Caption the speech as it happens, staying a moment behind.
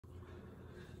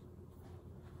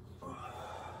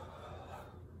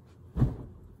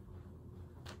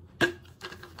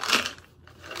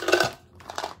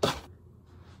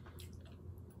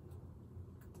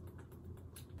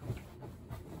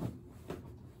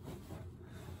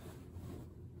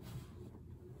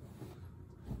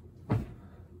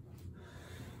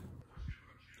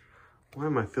Why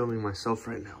am I filming myself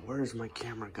right now? Where is my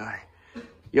camera guy?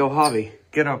 Yo, Javi,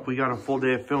 get up. We got a full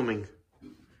day of filming.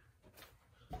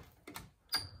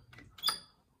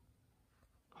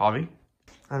 Javi?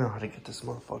 I know how to get this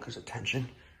motherfucker's attention.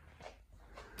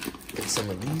 Get some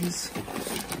of these.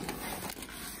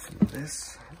 Some of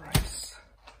this. Rice.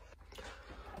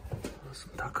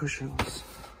 Some taco shells.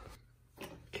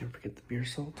 Can't forget the beer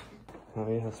salt. Oh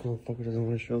yeah, this motherfucker doesn't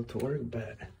want to show up to work,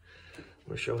 bet. I'm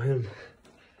gonna show him.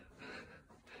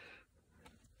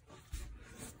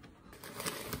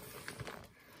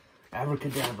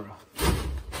 Abracadabra.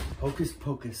 Hocus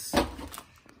pocus.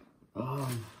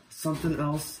 Something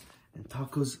else. And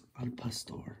tacos al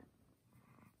pastor.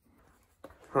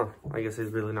 Huh, I guess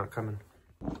he's really not coming.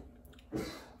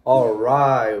 All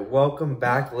right, welcome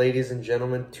back, ladies and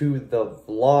gentlemen, to the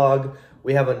vlog.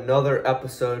 We have another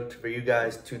episode for you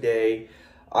guys today.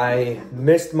 I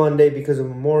missed Monday because of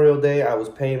Memorial Day. I was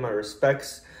paying my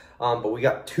respects, but we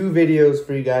got 2 videos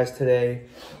for you guys today.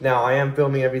 Now, I am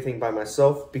filming everything by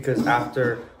myself because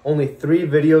after only 3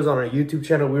 videos on our YouTube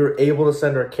channel, we were able to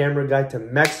send our camera guy to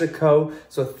Mexico.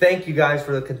 So thank you guys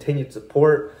for the continued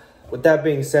support. With that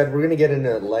being said, we're going to get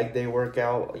into a leg day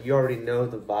workout. You already know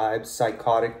the vibes,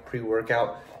 psychotic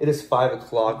pre-workout. It is 5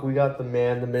 o'clock. We got the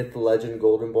man, the myth, the legend,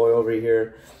 golden boy over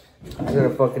here. We're going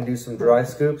to fucking do some dry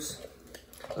scoops.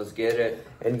 Let's get it.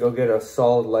 And go get a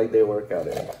solid leg day workout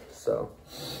in. So,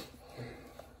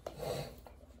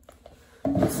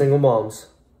 single moms.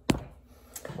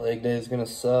 Leg day is going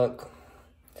to suck.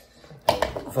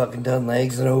 Fucking done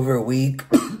legs in over a week.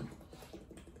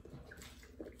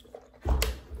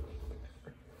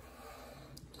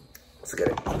 Let's get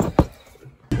it.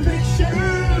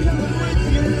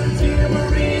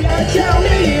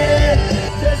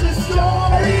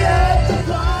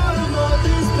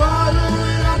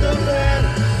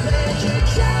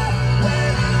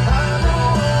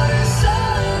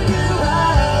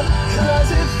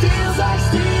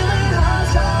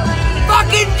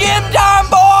 Fucking gym time,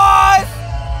 boys!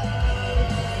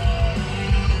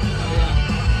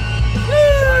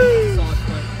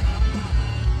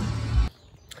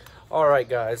 All right,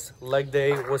 guys, leg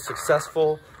day was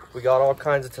successful. We got all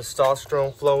kinds of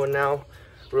testosterone flowing now.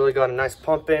 Really got a nice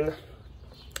pump in.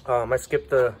 I skipped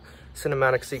the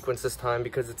cinematic sequence this time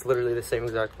because it's literally the same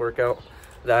exact workout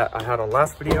that I had on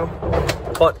last video.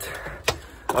 But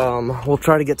we'll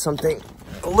try to get something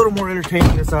a little more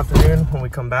entertaining this afternoon when we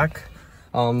come back.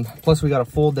 Plus, we got a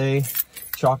full day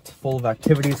chocked full of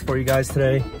activities for you guys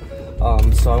today.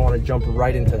 So I want to jump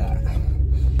right into that.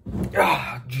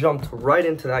 Jumped right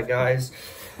into that, guys.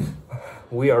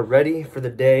 We are ready for the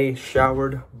day,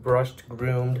 showered, brushed,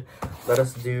 groomed. Let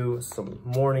us do some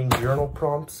morning journal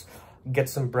prompts, get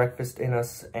some breakfast in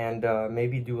us, and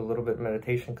maybe do a little bit of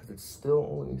meditation because it's still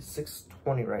only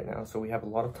 6:20 right now, so we have a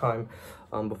lot of time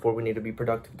before we need to be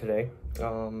productive today.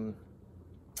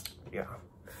 Yeah.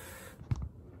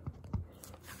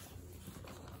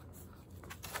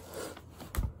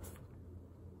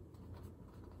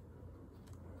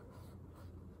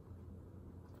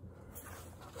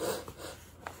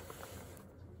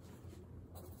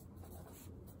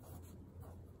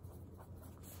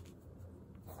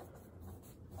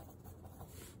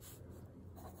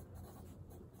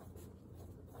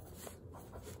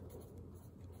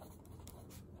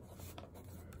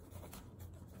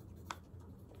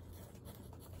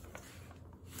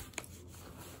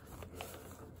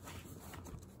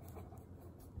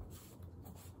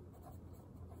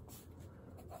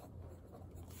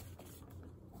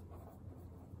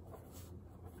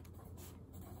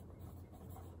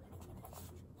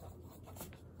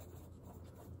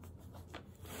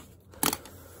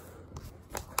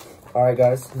 All right,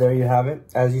 guys, there you have it.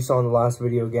 As you saw in the last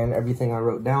video, again, everything I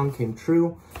wrote down came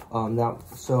true.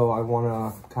 So I want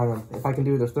to kind of, if I can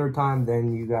do it a 3rd time,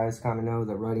 then you guys kind of know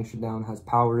that writing shit down has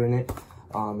power in it,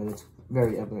 and it's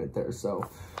very evident there. So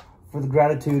for the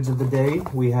gratitudes of the day,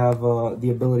 we have the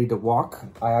ability to walk.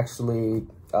 I actually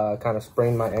kind of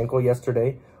sprained my ankle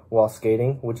yesterday while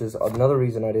skating, which is another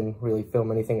reason I didn't really film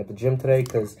anything at the gym today,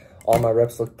 because all my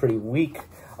reps looked pretty weak.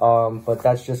 But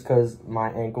that's just because my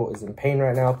ankle is in pain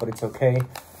right now, but it's okay.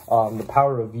 The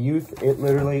power of youth, it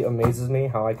literally amazes me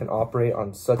how I can operate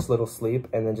on such little sleep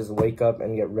and then just wake up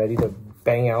and get ready to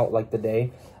bang out like the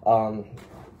day.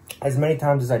 As many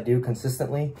times as I do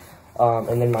consistently.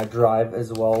 And then my drive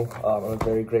as well, I'm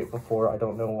very grateful for. I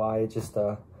don't know why, it just,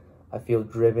 I feel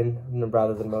driven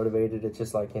rather than motivated. It's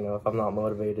just like, you know, if I'm not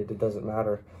motivated, it doesn't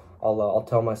matter. I'll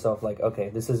tell myself like, okay,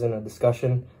 this isn't a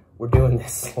discussion. We're doing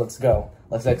this. Let's go.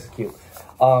 Let's execute.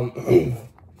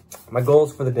 My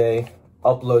goals for the day,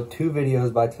 upload 2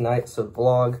 videos by tonight. So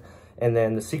vlog and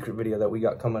then the secret video that we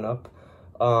got coming up.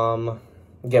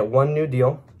 get one new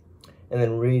deal, and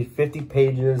then read 50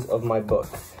 pages of my book.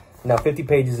 Now, 50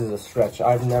 pages is a stretch.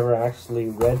 I've never actually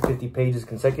read 50 pages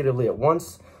consecutively at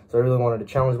once, so I really wanted to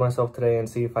challenge myself today and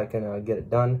see if I can get it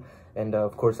done. And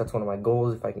of course, that's one of my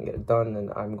goals. If I can get it done,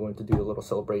 then I'm going to do a little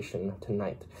celebration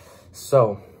tonight.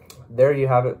 So there you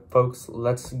have it, folks.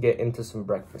 Let's get into some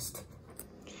breakfast.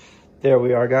 There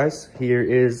we are, guys. Here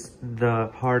is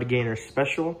the Hard Gainer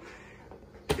Special.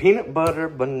 Peanut butter,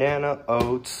 banana,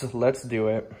 oats. Let's do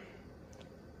it.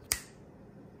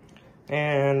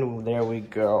 And there we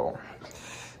go.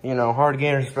 You know, Hard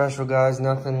Gainer Special, guys.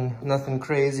 Nothing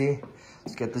crazy.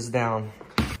 Let's get this down.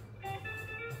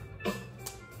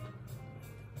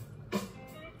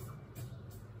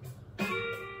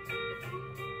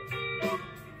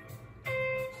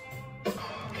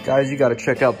 Guys, you gotta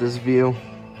check out this view.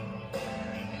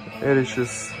 It is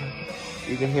just,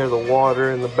 you can hear the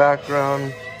water in the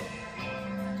background.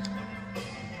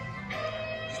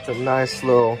 Just a nice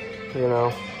little, you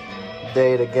know,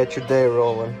 day to get your day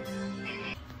rolling.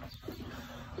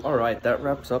 All right, that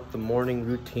wraps up the morning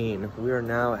routine. We are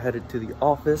now headed to the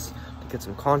office to get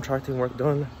some contracting work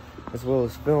done, as well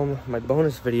as film my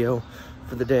bonus video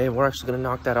for the day. We're actually gonna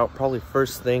knock that out probably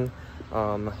first thing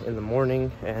in the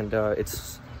morning, and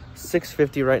it's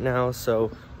 6:50 right now,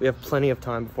 so we have plenty of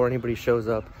time before anybody shows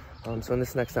up. So in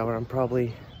this next hour, I'm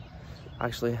probably,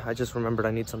 actually, I just remembered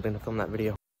I need something to film that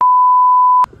video.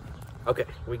 Okay,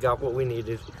 we got what we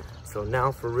needed. So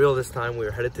now for real this time, we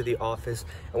are headed to the office,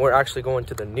 and we're actually going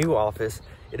to the new office.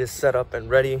 It is set up and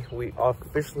ready. We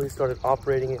officially started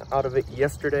operating out of it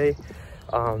yesterday.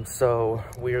 So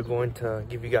we are going to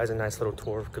give you guys a nice little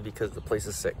tour because the place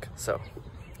is sick. So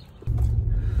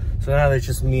now that it's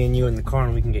just me and you in the car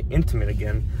and we can get intimate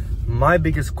again, my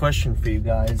biggest question for you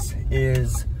guys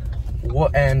is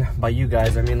what, and by you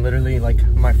guys, I mean literally like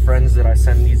my friends that I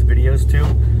send these videos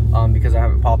to, because I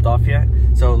haven't popped off yet.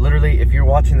 So literally, if you're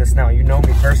watching this now, you know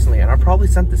me personally, and I probably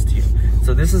sent this to you.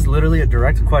 So this is literally a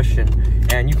direct question,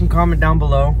 and you can comment down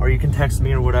below or you can text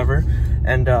me or whatever.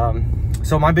 And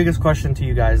so my biggest question to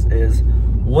you guys is,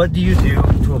 what do you do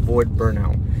to avoid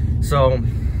burnout? So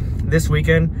this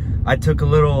weekend, I took a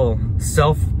little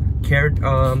self-care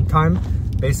time,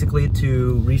 basically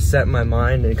to reset my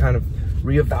mind and kind of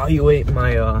reevaluate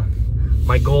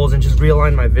my goals and just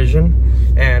realign my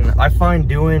vision. And I find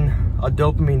doing a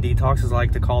dopamine detox, as I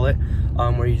like to call it,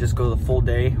 where you just go the full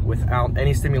day without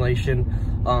any stimulation.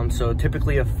 So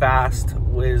typically a fast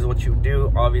is what you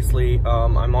do. Obviously,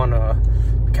 I'm on a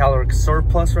caloric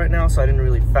surplus right now, so I didn't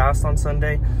really fast on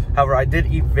Sunday. However, I did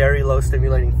eat very low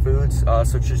stimulating foods,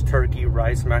 such as turkey,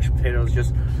 rice, mashed potatoes,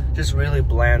 just really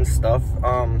bland stuff,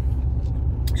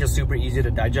 just super easy to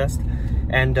digest.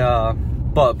 And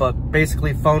but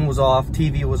basically, phone was off,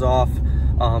 TV was off.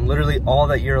 Literally all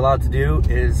that you're allowed to do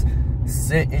is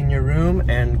sit in your room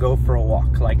and go for a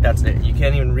walk. Like, that's it. You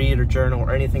can't even read or journal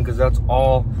or anything, because that's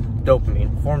all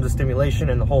dopamine, forms of stimulation,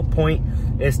 and the whole point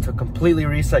is to completely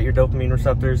reset your dopamine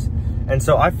receptors. And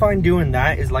so I find doing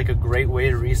that is like a great way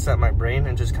to reset my brain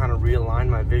and just kind of realign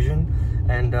my vision.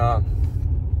 And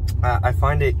I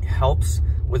find it helps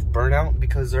with burnout,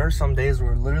 because there are some days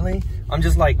where literally I'm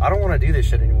just like, I don't want to do this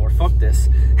shit anymore, fuck this.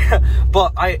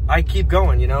 But I keep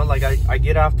going, you know, like I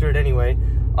get after it anyway.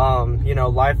 You know,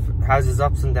 life has its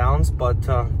ups and downs, but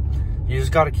you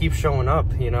just got to keep showing up,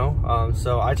 you know.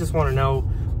 So I just want to know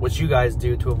what you guys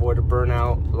do to avoid a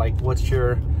burnout. Like, what's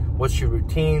your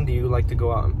routine? Do you like to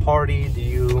go out and party? Do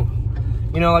you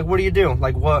know, like, what do you do?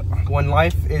 Like, what, when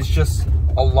life is just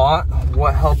a lot,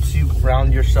 what helps you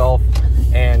ground yourself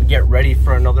and get ready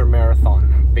for another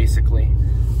marathon, basically?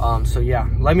 So yeah,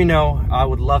 let me know. I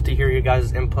would love to hear you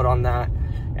guys' input on that.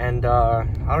 And I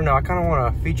don't know, I kind of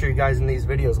want to feature you guys in these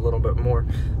videos a little bit more.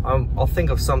 I'll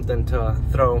think of something to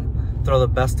throw the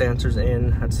best answers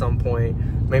in at some point.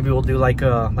 Maybe we'll do like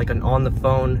an on the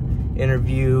phone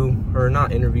interview, or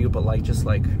not interview, but like just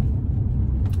like,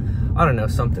 I don't know,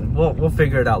 something. We'll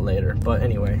figure it out later. But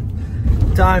anyway,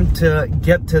 time to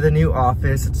get to the new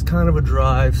office. It's kind of a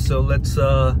drive, so let's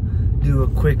do a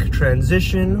quick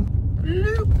transition.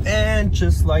 And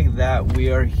just like that,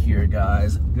 we are here,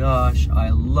 guys. Gosh, I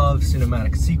love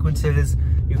cinematic sequences.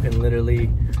 You can literally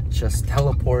just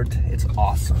teleport. It's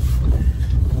awesome.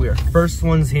 We are first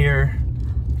ones here.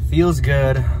 Feels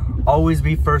good. Always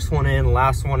be first one in,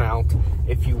 last one out,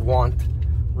 if you want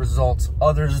results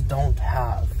others don't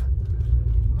have.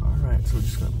 All right, so we're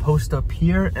just gonna post up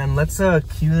here, and let's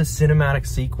cue the cinematic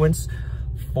sequence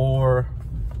for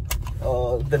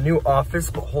the new office.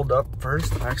 But hold up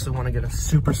first, I actually want to get a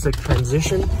super sick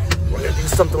transition. We're gonna do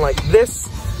something like this,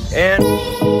 and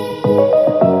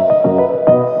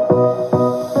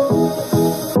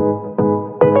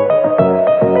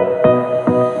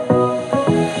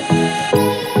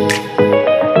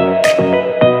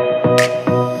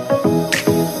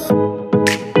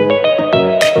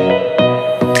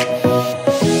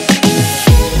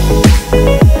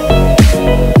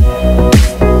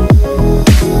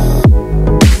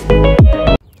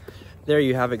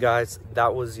you have it, guys.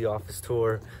 That was the office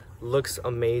tour. Looks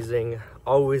amazing.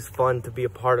 Always fun to be a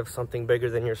part of something bigger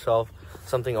than yourself,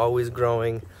 something always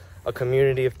growing, a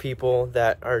community of people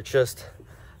that are just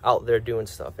out there doing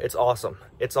stuff. It's awesome.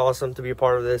 It's awesome to be a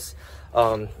part of this.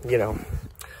 You know,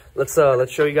 let's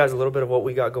show you guys a little bit of what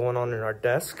we got going on in our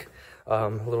desk. A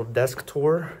little desk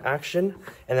tour action,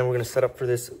 and then we're gonna set up for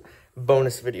this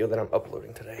bonus video that I'm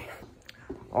uploading today.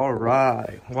 All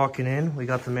right, walking in, we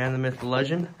got the man, the myth, the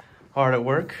legend, hard at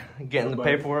work, getting the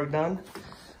paperwork done.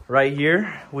 Right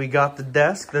here, we got the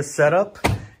desk, the setup.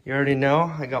 You already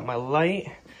know, I got my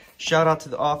light. Shout out to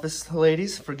the office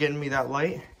ladies for getting me that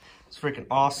light. It's freaking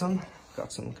awesome.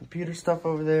 Got some computer stuff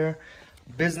over there,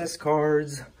 business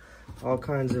cards, all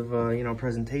kinds of, you know,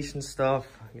 presentation stuff,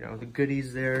 you know, the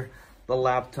goodies there, the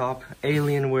laptop,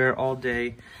 Alienware all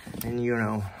day, and you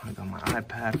know, I got my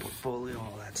iPad, portfolio,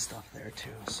 all that stuff there too.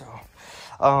 So,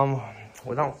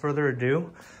 without further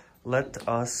ado, let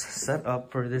us set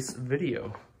up for this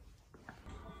video.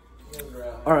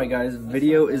 All right, guys,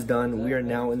 video is done. We are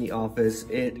now in the office.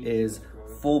 It is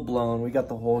full blown. We got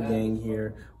the whole gang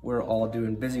here. We're all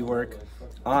doing busy work.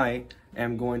 I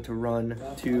am going to run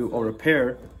to a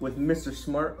repair with Mr.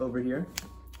 Smart over here.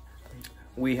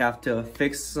 We have to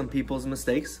fix some people's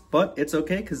mistakes, but it's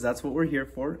okay because that's what we're here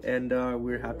for, and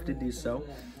we're happy to do so.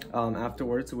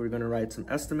 Afterwards, we're going to write some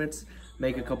estimates,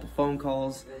 make a couple phone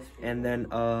calls, and then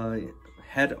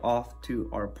head off to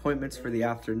our appointments for the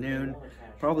afternoon.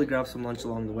 Probably grab some lunch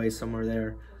along the way somewhere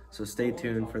there, so stay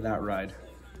tuned for that ride.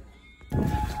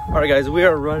 All right, guys, we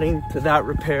are running to that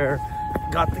repair.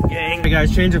 Got the gang. Hey,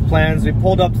 guys, change of plans. We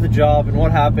pulled up to the job, and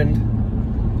what happened?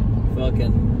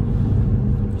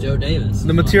 Fucking Joe Davis.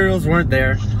 The materials weren't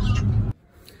there.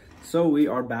 So we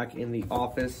are back in the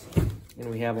office,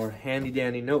 and we have our handy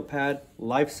dandy notepad,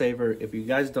 lifesaver. If you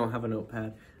guys don't have a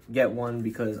notepad, get one,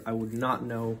 because I would not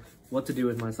know what to do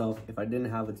with myself if I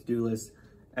didn't have a to-do list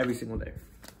every single day.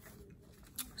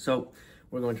 So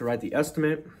we're going to write the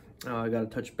estimate. I got to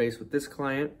touch base with this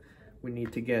client. We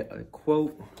need to get a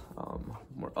quote,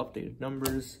 more updated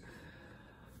numbers,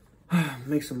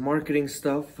 make some marketing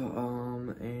stuff,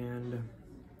 and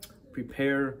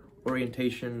prepare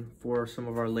orientation for some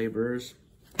of our laborers.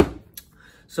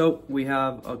 So we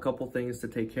have a couple things to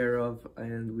take care of,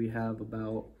 and we have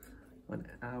about 1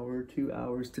 hour, 2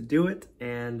 hours to do it.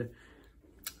 And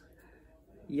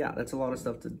yeah, that's a lot of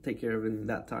stuff to take care of in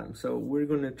that time. So we're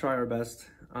going to try our best.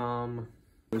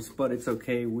 But it's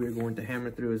okay. We're going to hammer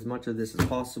through as much of this as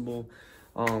possible.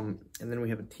 And then we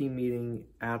have a team meeting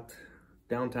at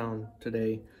downtown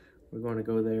today. We're going to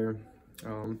go there,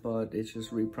 but it's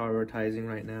just reprioritizing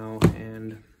right now.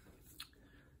 And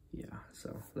yeah,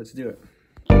 so let's do it.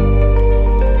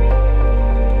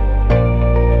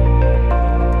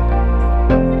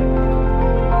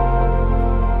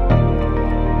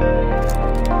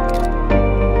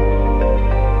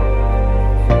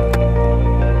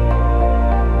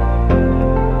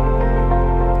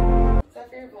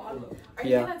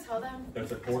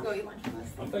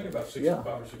 I'm thinking about 65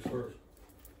 or 61st.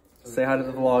 Say hi to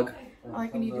the vlog. I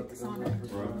can eat it Cassandra.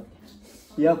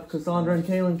 Yep, Cassandra and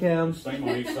Kaylin cam. Same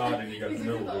on each side and you got the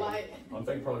middle of it. I'm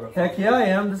thinking probably about Heck yeah, I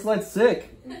am. This light's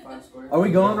sick. Are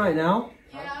we going right now?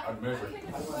 I'd measure.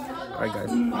 Alright, guys.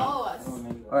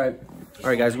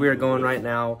 Alright, guys, we are going right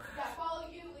now.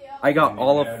 I got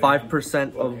all of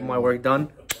 5% of my work done.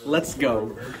 Let's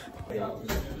go.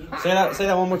 Say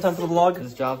that one more time for the vlog.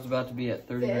 This job's about to be at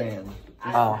 30 grand.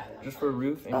 Just for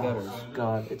roof and gutters.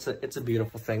 God, it's a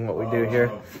beautiful thing what we do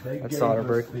here at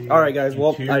Salvador. All right, guys.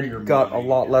 Well, I got a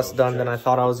lot less done than I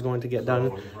thought I was going to get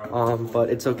done, but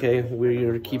it's okay.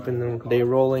 We're keeping the day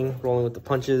rolling with the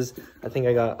punches. I think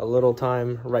I got a little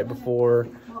time right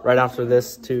after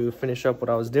this to finish up what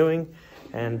I was doing,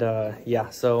 and yeah.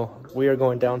 So we are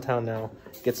going downtown now,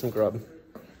 get some grub.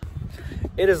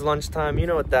 It is lunchtime. You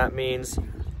know what that means.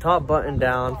 Top button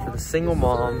down for the single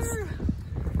moms.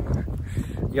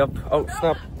 Yep. Oh,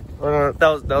 snap.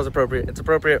 That was appropriate. It's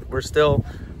appropriate. We're still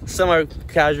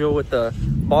semi-casual with the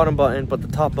bottom button, but the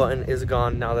top button is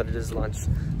gone now that it is lunch.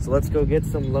 So let's go get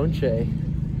some lunch. Ladies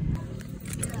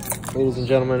and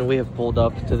gentlemen, we have pulled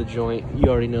up to the joint. You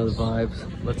already know the vibes.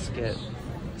 Let's get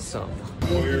some.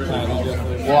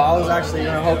 Well, I was actually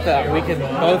going to hope that we could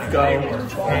both go,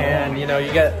 and you know,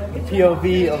 you get the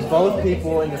POV of both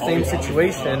people in the same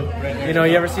situation. You know,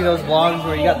 you ever see those vlogs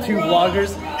where you got two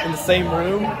vloggers in the same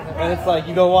room, and it's like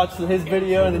you go watch his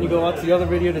video and then you go watch the other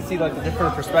video to see like the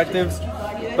different perspectives.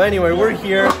 But anyway, we're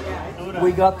here.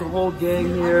 We got the whole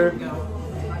gang here.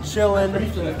 chilling,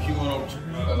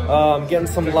 getting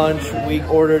some lunch. We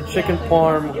ordered chicken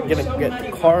parm. We're gonna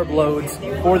get carb loads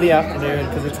for the afternoon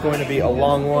because it's going to be a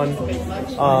long one.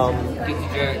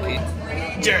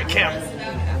 Jarrett Cam.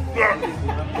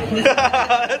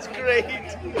 That's great.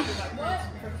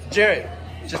 Jared,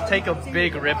 just take a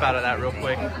big rip out of that real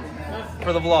quick.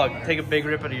 For the vlog, take a big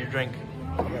rip out of your drink.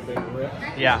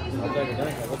 Yeah.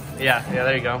 Yeah,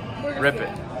 there you go. Rip it.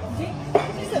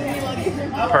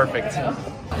 Perfect.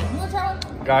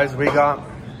 Guys, we got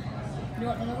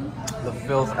the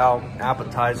filth out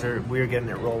appetizer. We're getting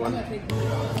it rolling.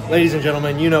 Ladies and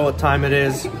gentlemen, you know what time it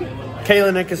is.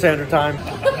 Kaylin and Cassandra time.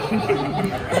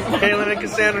 Kaylin and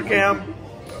Cassandra Cam.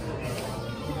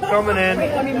 Coming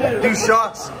in. Do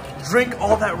shots. Drink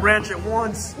all that ranch at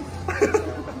once.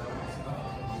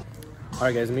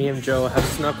 Alright guys, me and Joe have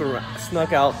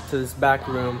snuck out to this back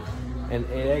room, and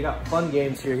they got fun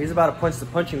games here. He's about to punch the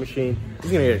punching machine.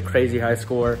 He's gonna get a crazy high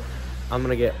score. I'm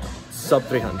gonna get sub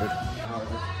 300.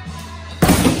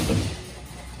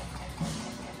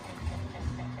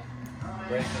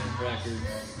 Breaking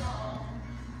records.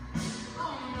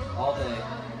 All day.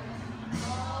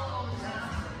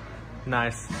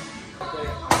 Nice.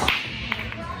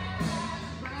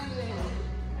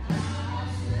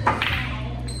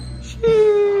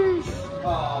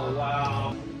 Oh,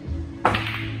 wow.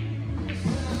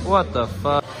 What the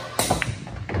fuck?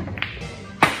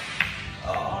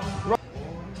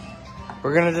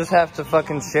 We're gonna just have to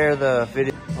fucking share the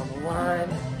video. On the line.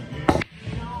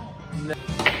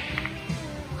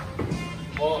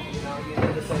 Well, you know, you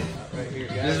did the same right here,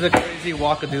 guys. This is the crazy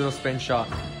walkadoodle spin shot.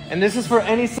 And this is for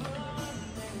any...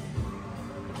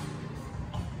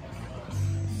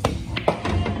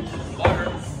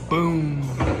 Boom.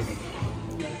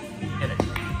 Hit it.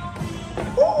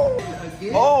 Oh!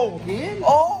 Again? Oh! Again?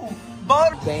 Oh!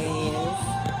 Butter! Bands.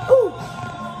 Ooh!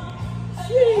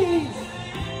 Jeez!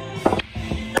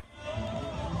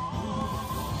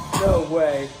 No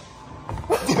way.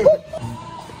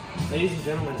 Ladies and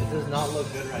gentlemen, it does not look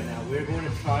good right now. We're going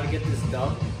to try to get this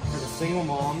dub for the single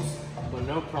moms, but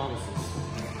no promises.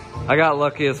 I got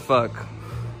lucky as fuck.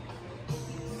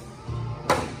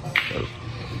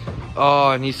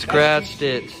 Oh, and he scratched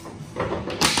it.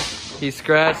 He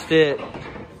scratched it.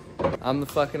 I'm the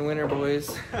fucking winner,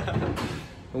 boys.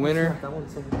 The winner.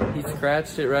 He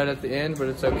scratched it right at the end, but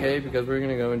it's okay because we're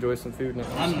gonna go enjoy some food now.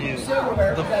 I'm new.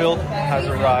 The filth has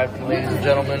arrived, ladies and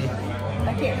gentlemen.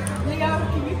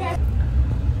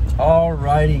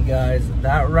 Alrighty, guys,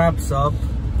 that wraps up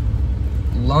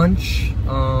lunch.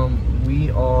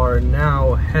 We are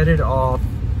now headed off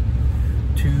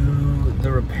to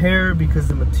the repair because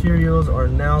the materials are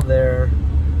now there.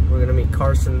 We're gonna meet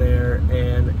Carson there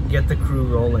and get the crew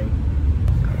rolling.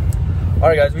 All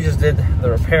right, guys, we just did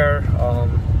the repair,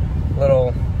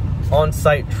 little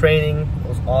on-site training. It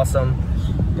was awesome.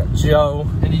 We got Joe.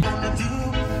 And he...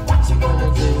 What you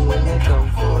gonna do when they come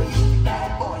for you?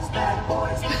 Bad boys, bad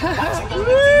boys.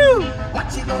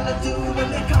 What you gonna do when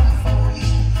they come for you?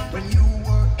 When you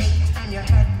were 8 and you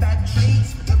had bad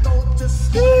traits, you go to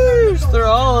school. They're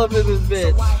all up in this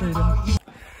bitch.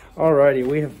 Alrighty,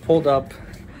 we have pulled up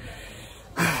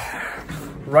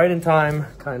right in time,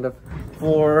 kind of,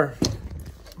 for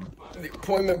the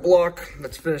appointment block.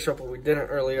 Let's finish up what we didn't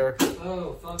earlier.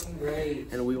 Oh, fucking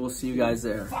great. And we will see you guys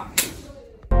there.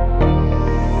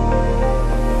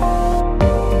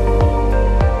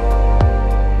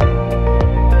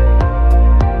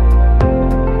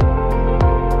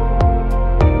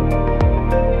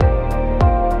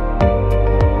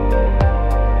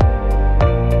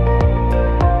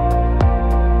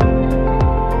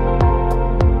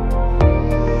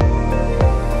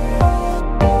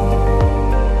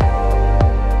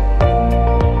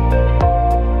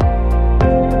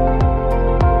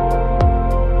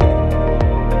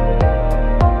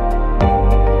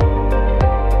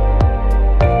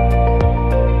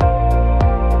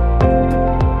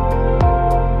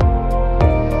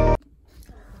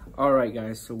 Alright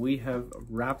guys, so we have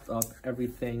wrapped up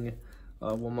everything,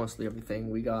 well, mostly everything.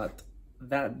 We got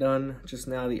that done just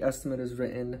now. The estimate is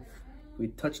written. We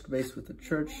touched base with the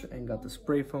church and got the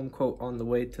spray foam quote on the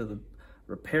way to the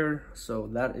repair, so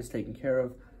that is taken care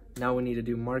of. Now we need to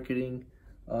do marketing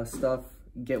stuff,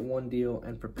 get one deal,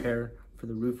 and prepare for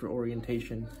the roofer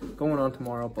orientation going on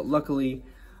tomorrow. But luckily,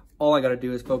 all I gotta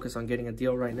do is focus on getting a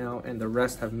deal right now, and the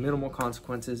rest have minimal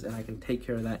consequences, and I can take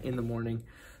care of that in the morning.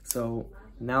 So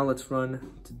now let's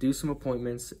run to do some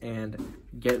appointments and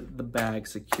get the bag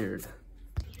secured.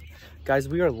 Guys,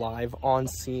 we are live on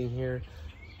scene here.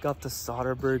 Got the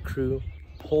Soderbergh crew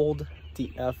pulled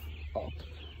the F up.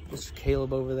 Mr.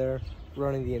 Caleb over there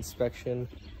running the inspection.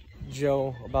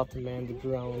 Joe about to man the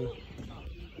drone.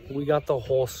 We got the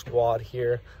whole squad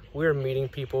here. We're meeting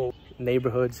people,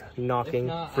 neighborhoods, knocking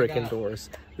freaking doors.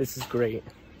 This is great.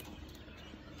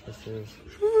 This is.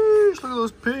 Sheesh, look at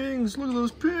those pings. Look at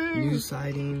those pings. New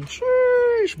siding.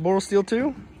 Sheesh. Boral steel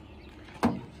too?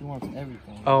 She wants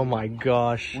everything. Oh my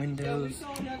gosh. Windows.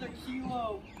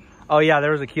 Oh yeah,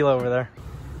 there was a kilo over there.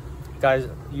 Guys,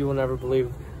 you will never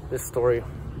believe this story.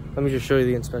 Let me just show you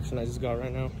the inspection I just got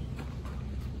right now.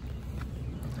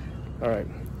 All right,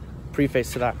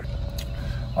 preface to that.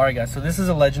 All right, guys, so this is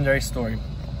a legendary story.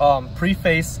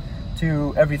 Preface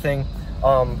to everything.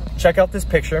 Check out this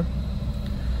picture.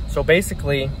 So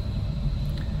basically,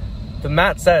 the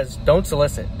mat says, don't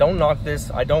solicit, don't knock this.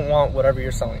 I don't want whatever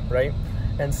you're selling, right?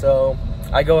 And so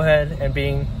I go ahead and,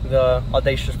 being the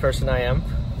audacious person I am,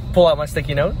 pull out my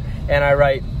sticky note and I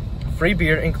write free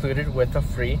beer included with a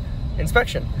free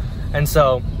inspection. And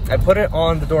so I put it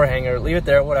on the door hanger, leave it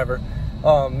there, whatever.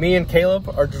 Me and Caleb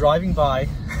are driving by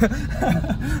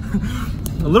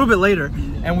a little bit later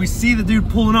and we see the dude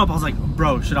pulling up. I was like,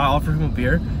 bro, should I offer him a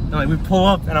beer? And like, we pull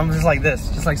up and I'm just like this,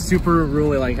 just like super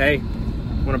ruly, like, hey,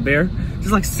 want a beer?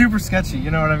 Just like super sketchy, you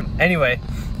know what I mean? Anyway,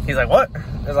 he's like, what?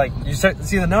 I was like, you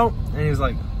see the note? And he was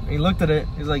like, he looked at it,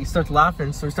 he's like, he starts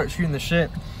laughing, so we start shooting the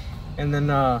shit. And then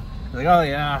he's like, oh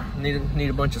yeah, need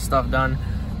a bunch of stuff done.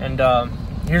 And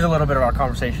here's a little bit of our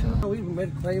conversation. We even made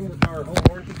a claim with our home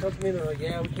warranty company. They're like,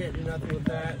 yeah, we can't do nothing with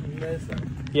that and this.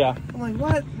 Yeah. I'm like,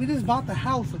 what? We just bought the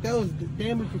house. Like, that was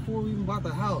damaged before we even bought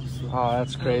the house. Oh,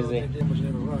 that's crazy. It did much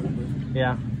never run, but.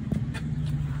 Yeah.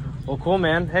 Well, cool,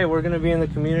 man. Hey, we're going to be in the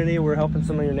community. We're helping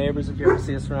some of your neighbors. If you ever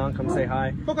see us around, come say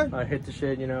hi. Okay. Hit the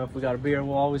shit, you know. If we got a beer,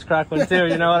 we'll always crack one too,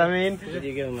 you know what I mean? Did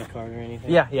you give them a card or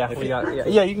anything? Yeah, Okay. we got,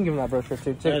 yeah, you can give them that brochure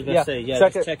too. I was about to say, yeah,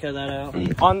 check just check that out.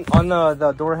 On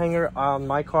the door hanger, on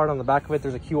my card, on the back of it,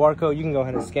 there's a QR code. You can go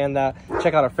ahead and scan that.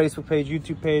 Check out our Facebook page,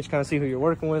 YouTube page, kind of see who you're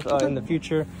working with in the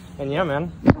future. And yeah,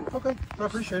 man. Okay, I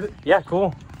appreciate it. Yeah,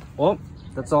 cool. Well,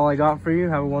 that's all I got for you.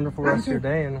 Have a wonderful rest of your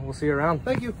day, and we'll see you around.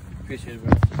 Thank you. Appreciate it,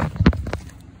 bro.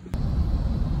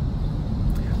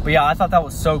 But yeah, I thought that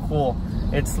was so cool.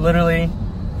 It's literally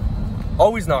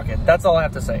always knock it. That's all I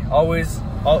have to say. Always,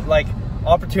 like,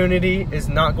 opportunity is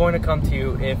not going to come to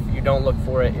you if you don't look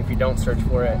for it, if you don't search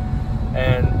for it.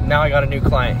 And now I got a new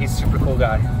client. He's a super cool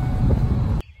guy.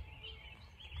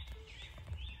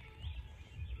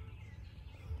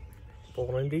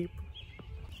 Pulling deep.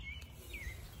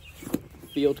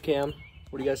 Field cam.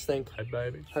 What do you guys think? Hey,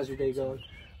 baby. How's your day going?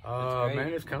 Man,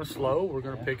 it's kind of slow. We're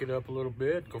going to pick it up a little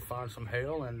bit, go find some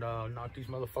hell, and knock these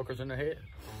motherfuckers in the head.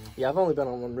 Yeah, I've only been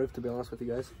on one roof, to be honest with you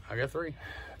guys. I got 3.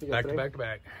 You got Back 3? to back to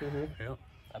back. Mm-hmm. Yeah.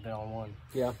 I've been on one.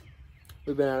 Yeah.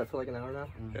 We've been at it for like an hour now.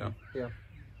 Yeah. Yeah.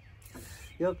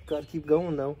 Yep, gotta keep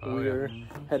going though. Oh, We're yeah.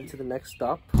 headed to the next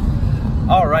stop.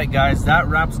 All right, guys, that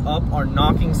wraps up our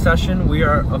knocking session. We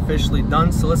are officially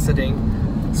done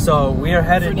soliciting. So we are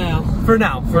headed for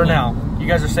now. You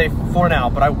guys are safe for now,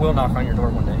 but I will knock on your door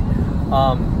one day.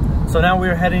 So now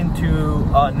we're heading to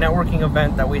a networking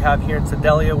event that we have here in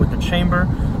Sedalia with the Chamber.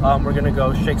 We're gonna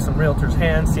go shake some realtors'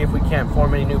 hands, see if we can't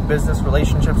form any new business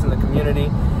relationships in the community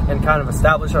and kind of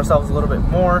establish ourselves a little bit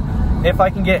more. If I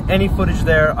can get any footage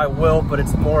there, I will, but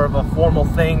it's more of a formal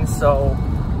thing, so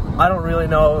I don't really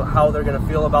know how they're gonna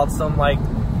feel about some like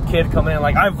kid coming in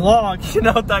like, I vlog, you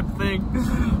know, type of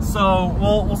thing. So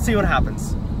we'll see what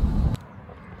happens.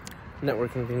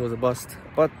 Networking thing was a bust,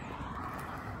 but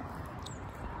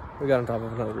we got on top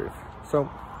of another roof. So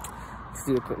let's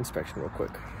do a quick inspection real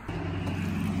quick.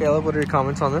 Caleb, what are your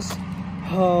comments on this?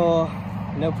 Oh,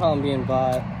 no problem being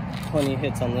bought. 20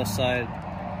 hits on this side.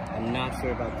 I'm not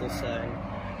sure about this side.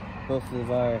 Both of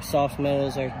our soft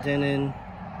metals are dented.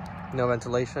 No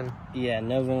ventilation? Yeah,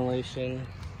 no ventilation.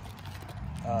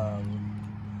 I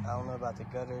don't know about the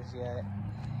gutters yet.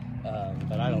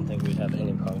 But I don't think we'd have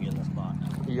any problem getting this bought.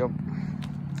 Yep.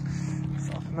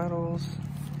 Soft metals.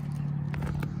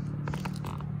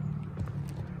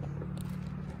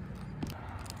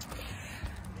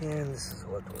 And this is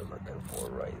what we're looking for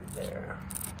right there.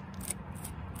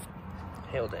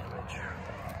 Hail damage.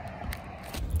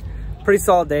 Pretty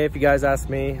solid day if you guys ask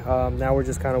me. Now we're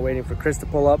just kind of waiting for Chris to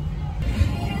pull up.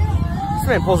 This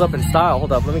man pulls up in style.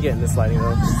 Hold up, let me get in this lighting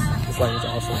though. This lighting's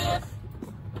awesome.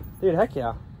 Dude, heck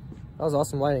yeah. That was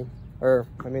awesome lighting. Or,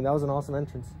 I mean, that was an awesome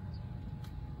entrance.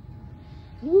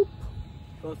 Whoop.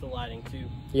 Both the lighting too.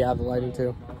 Yeah, the lighting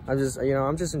too. I'm just, you know,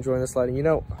 I'm just enjoying this lighting. You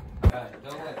know, Alright,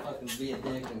 don't like fucking be a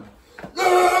dick and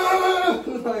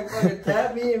like fucking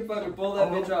tap me and fucking pull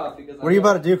that bitch off because what are you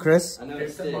about to do, Chris? I know Get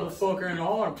it's that sticks. motherfucker in the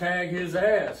arm, tag his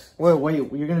ass. Wait,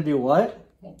 you're gonna do what?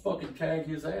 I'm gonna fucking tag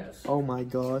his ass. Oh my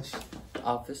gosh.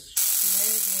 Office.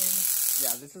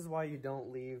 Yeah, this is why you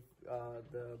don't leave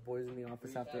the boys in the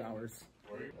office after hours.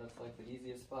 That's like the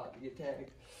easiest spot to get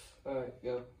tagged. Alright,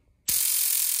 go.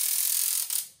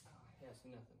 Can't see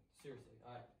nothing. Seriously.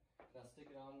 Alright. Now stick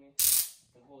it on me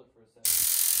and hold it for a second.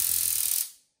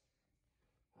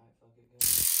 Alright, fuck it, go.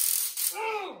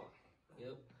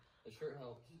 Yep. The shirt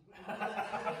helped.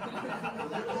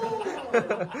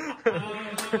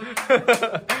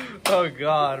 Oh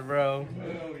God, bro.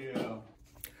 Hell yeah.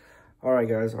 Alright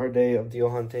guys, our day of deal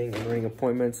hunting and ring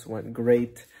appointments went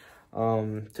great.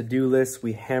 To-do list,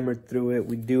 we hammered through it.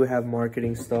 We do have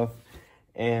marketing stuff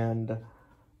and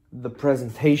the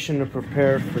presentation to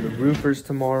prepare for the roofers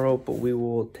tomorrow, but we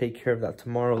will take care of that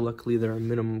tomorrow. Luckily, there are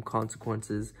minimum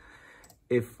consequences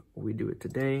if we do it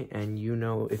today, and you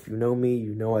know, if you know me,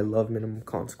 you know I love minimum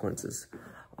consequences.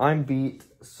 I'm beat,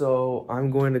 so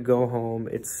I'm going to go home.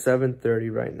 It's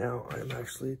 7:30 right now. I'm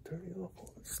actually turning off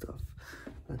all this stuff.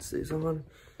 Let's see, someone.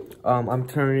 I'm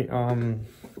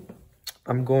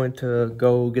going to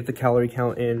go get the calorie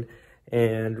count in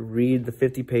and read the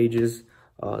 50 pages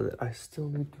that I still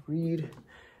need to read,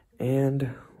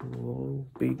 and we'll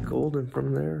be golden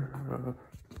from there.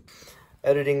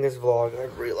 Editing this vlog,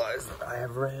 I've realized that I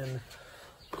have ran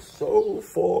so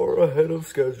far ahead of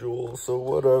schedule, so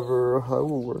whatever, I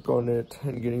will work on it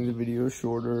and getting the video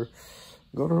shorter.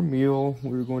 Got our meal.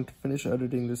 We're going to finish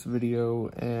editing this video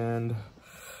and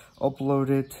upload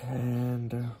it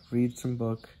and read some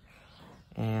book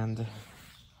and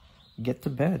get to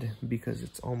bed because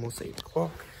it's almost 8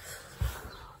 o'clock.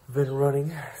 I've been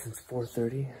running since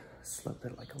 4:30. Slept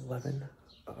at like 11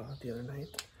 the other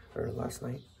night, or last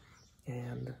night.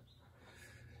 And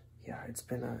yeah, it's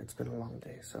been a long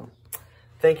day. So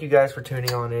thank you guys for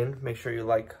tuning on in. Make sure you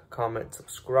like, comment,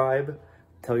 subscribe,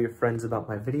 tell your friends about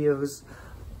my videos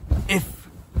if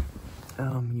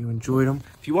you enjoyed them.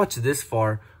 If you watch this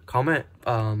far, comment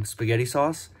spaghetti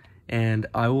sauce and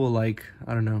I will, like,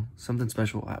 I don't know, something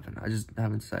special will happen. I just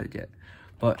haven't decided yet.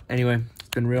 But anyway, it's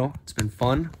been real, it's been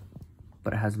fun,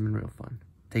 but it hasn't been real fun.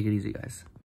 Take it easy, guys.